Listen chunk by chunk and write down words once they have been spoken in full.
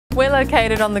We're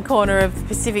located on the corner of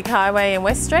Pacific Highway and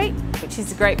West Street, which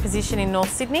is a great position in North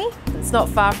Sydney. It's not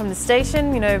far from the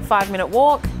station, 5-minute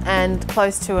walk, and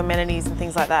close to amenities and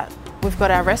things like that. We've got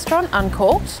our restaurant,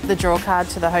 Uncorked. The draw card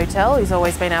to the hotel has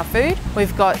always been our food.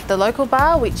 We've got the local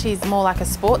bar, which is more like a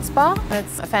sports bar.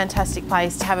 It's a fantastic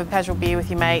place to have a casual beer with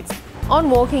your mates. On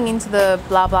walking into the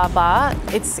Blah Blah Bar,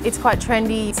 it's quite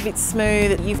trendy, it's a bit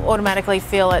smooth. You automatically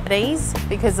feel at ease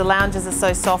because the lounges are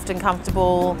so soft and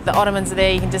comfortable. The ottomans are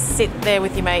there, you can just sit there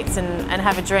with your mates and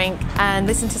have a drink and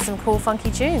listen to some cool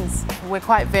funky tunes. We're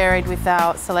quite varied with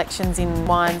our selections in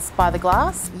wines by the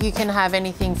glass. You can have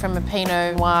anything from a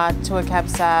Pinot Noir to a Cab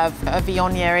Sauv, a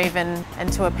Viognier even,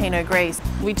 and to a Pinot Gris.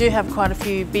 We do have quite a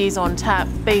few beers on tap,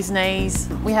 Bee's Knees,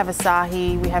 we have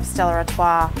Asahi, we have Stella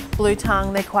Artois, Blue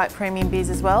Tongue, they're quite premium beers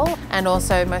as well. And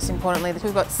also, most importantly,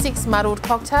 we've got 6 muddled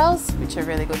cocktails, which are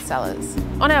really good sellers.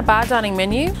 On our bar dining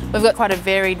menu, we've got quite a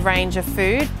varied range of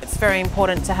food. It's very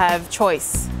important to have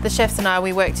choice. The chefs and I,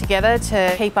 we work together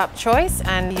to keep up choice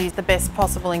and use the best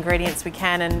possible ingredients we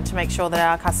can and to make sure that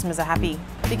our customers are happy.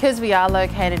 Because we are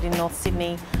located in North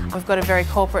Sydney, we've got a very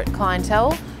corporate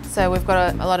clientele. So we've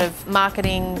got a lot of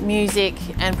marketing, music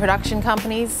and production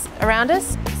companies around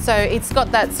us. So it's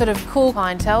got that sort of cool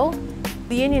clientele.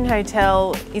 The Union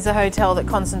Hotel is a hotel that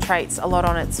concentrates a lot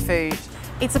on its food.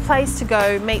 It's a place to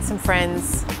go, meet some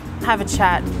friends, have a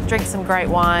chat, drink some great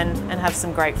wine and have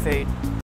some great food.